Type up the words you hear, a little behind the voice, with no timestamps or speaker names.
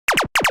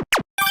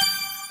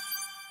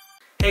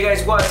Hey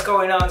guys, what's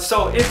going on?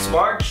 So it's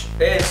March,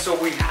 and so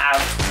we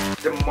have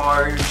the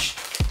March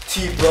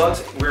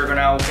TeeBlox we're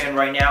gonna open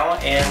right now.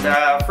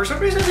 And for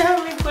some reason they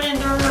haven't been putting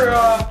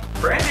their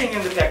branding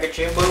in the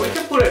packaging, but we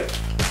can put it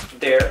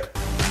there.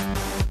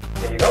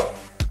 There you go.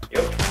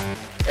 Yep.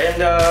 And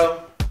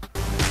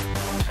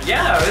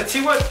yeah, let's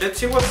see what's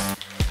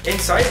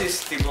inside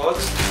this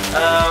TeeBlox.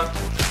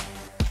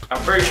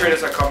 I'm pretty sure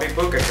there's a comic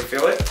book. I can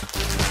feel it.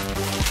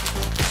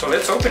 So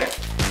let's open it.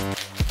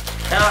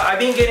 I've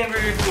been getting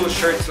really cool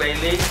shirts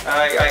lately.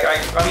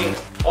 I mean,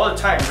 all the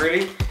time,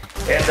 really.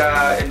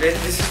 And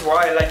this is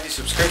why I like the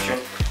subscription.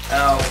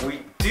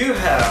 We do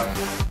have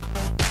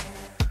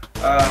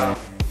a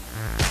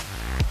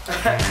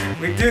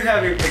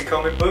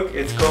comic book.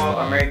 It's called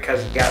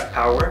America's Got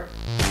Power,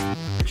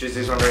 which is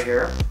this one right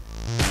here.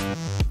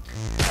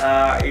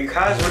 It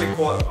has really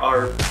cool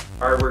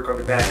artwork on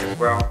the back as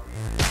well.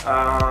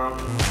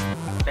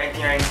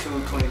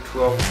 1992,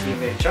 2012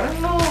 image. I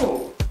don't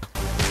know.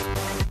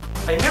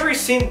 I've never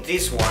seen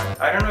this one.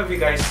 I don't know if you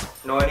guys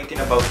know anything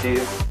about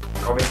this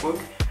comic book,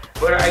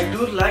 but I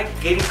do like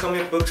getting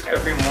comic books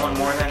every month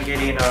more than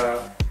getting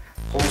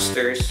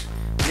posters.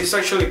 This is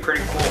actually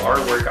pretty cool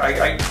artwork.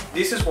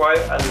 This is why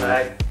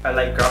I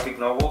like graphic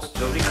novels,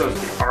 just because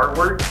the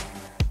artwork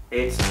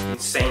it's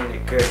insanely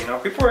good. You know,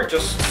 people are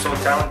just so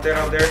talented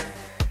out there,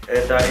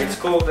 and it's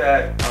cool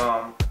that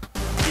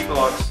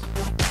TeeBlox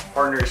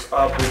partners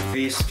up with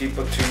these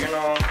people to, you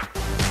know,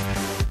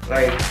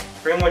 like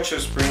pretty much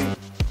just bring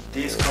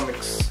these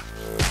comics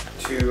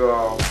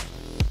to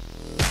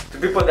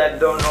people that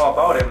don't know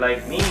about it,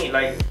 like me.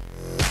 Like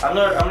I'm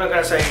not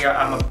gonna say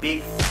I'm a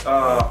big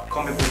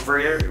comic book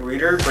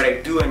reader, but I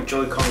do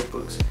enjoy comic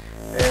books,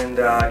 and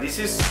this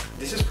is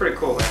pretty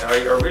cool, man.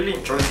 I really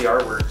enjoy the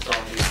artwork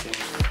on these things.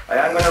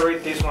 I'm gonna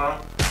read this one.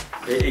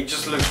 It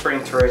just looks pretty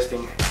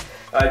interesting.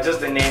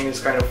 Just the name is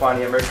kind of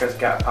funny. America's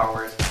Got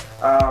Powers.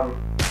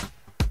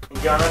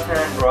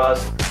 Jonathan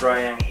Ross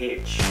Brian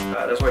Hitch.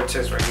 That's what it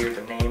says right here,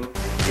 the name.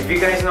 If you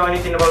guys know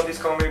anything about this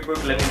comic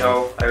book, let me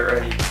know.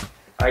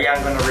 I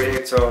am gonna read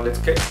it, so let's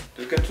get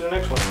to the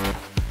next one.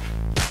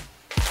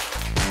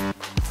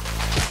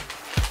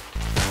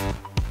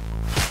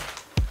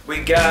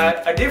 We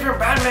got a different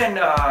Batman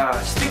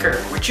sticker,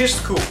 which is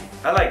cool.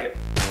 I like it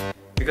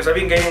because I've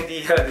been getting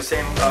the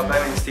same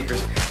Batman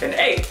stickers. And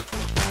hey,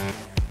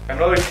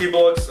 another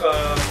TeeBlox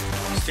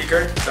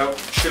sticker that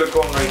should have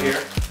gone right here.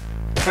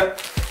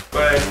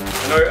 But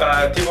another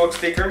TeeBlox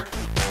sticker,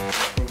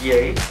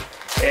 yay!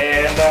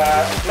 And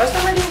last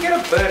time I didn't get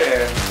a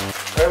button.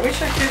 I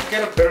wish I could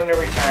get a button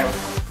every time,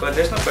 but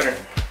there's no button.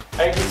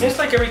 It seems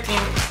like everything,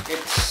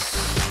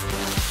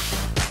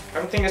 I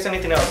don't think there's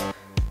anything else.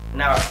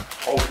 Now,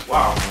 oh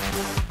wow,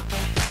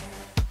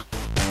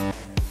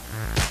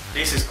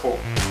 this is cool.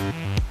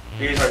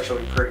 This is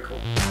actually pretty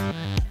cool.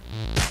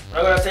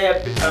 I'm not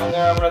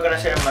gonna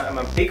say I'm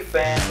a big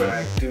fan, but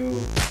I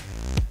do,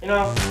 you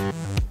know.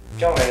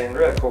 John Lennon,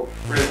 really cool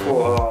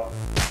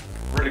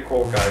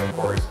guy, of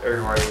course.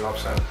 Everybody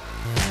loves him.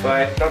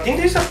 But I think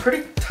this is a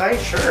pretty tight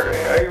shirt.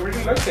 I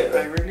really like it.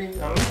 I'm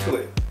into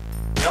it.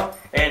 You know,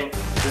 and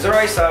it's the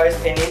right size,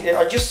 and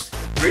I just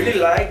really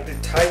like the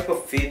type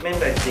of fitment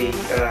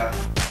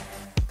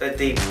that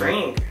they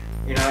bring.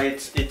 You know,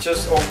 it's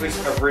just always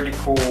a really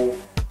cool.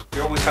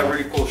 They always have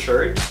really cool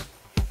shirts,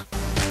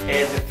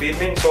 and the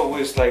fitment's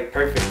always like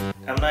perfect.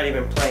 I'm not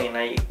even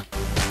playing.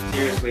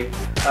 Seriously,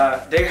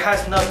 there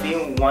has not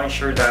been one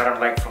shirt that I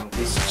don't like from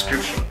this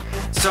subscription.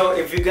 So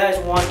if you guys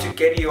want to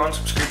get your own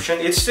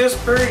subscription, it's just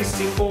very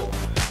simple,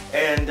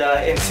 and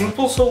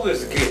simple's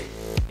always good.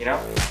 You know,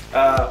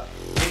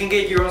 you can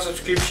get your own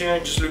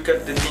subscription. Just look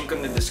at the link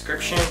in the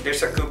description.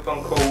 There's a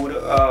coupon code.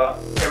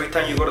 Every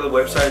time you go to the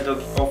website,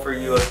 they'll offer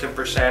you a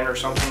 10% or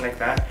something like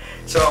that.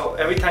 So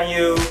every time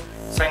you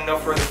sign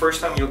up for the first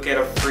time, you'll get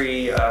a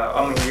free.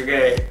 You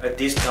get a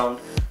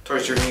discount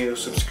towards your new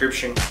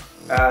subscription.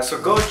 So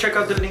go check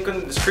out the link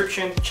in the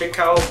description. Check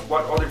out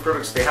what other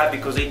products they have,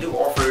 because they do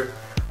offer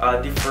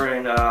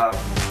different.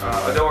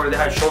 They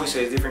have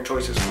choices, different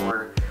choices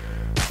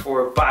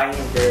for buying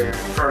their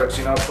products.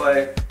 You know,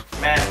 but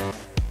man,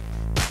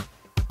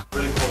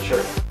 really cool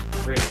shirt.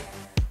 Really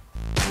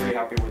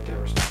happy with the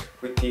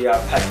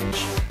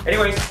package.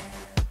 Anyways,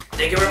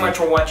 thank you very much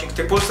for watching.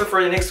 Stay posted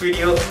for the next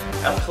video.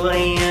 I'm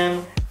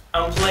playing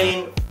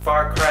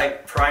Far Cry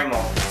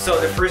Primal. So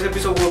the first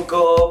episode will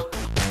go up,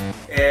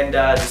 and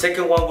the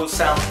second one will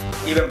sound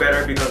even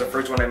better because the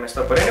first one I messed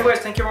up. But anyways,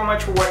 thank you very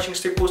much for watching.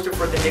 Stay posted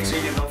for the next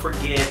video. Don't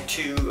forget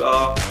to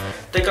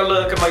take a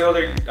look at my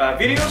other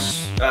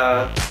videos.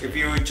 If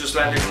you just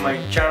landed on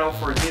my channel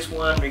for this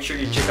one, make sure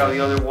you check out the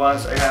other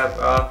ones. I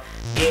have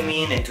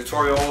gaming and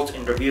tutorials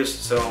and reviews.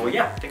 So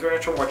yeah, thank you very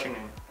much for watching.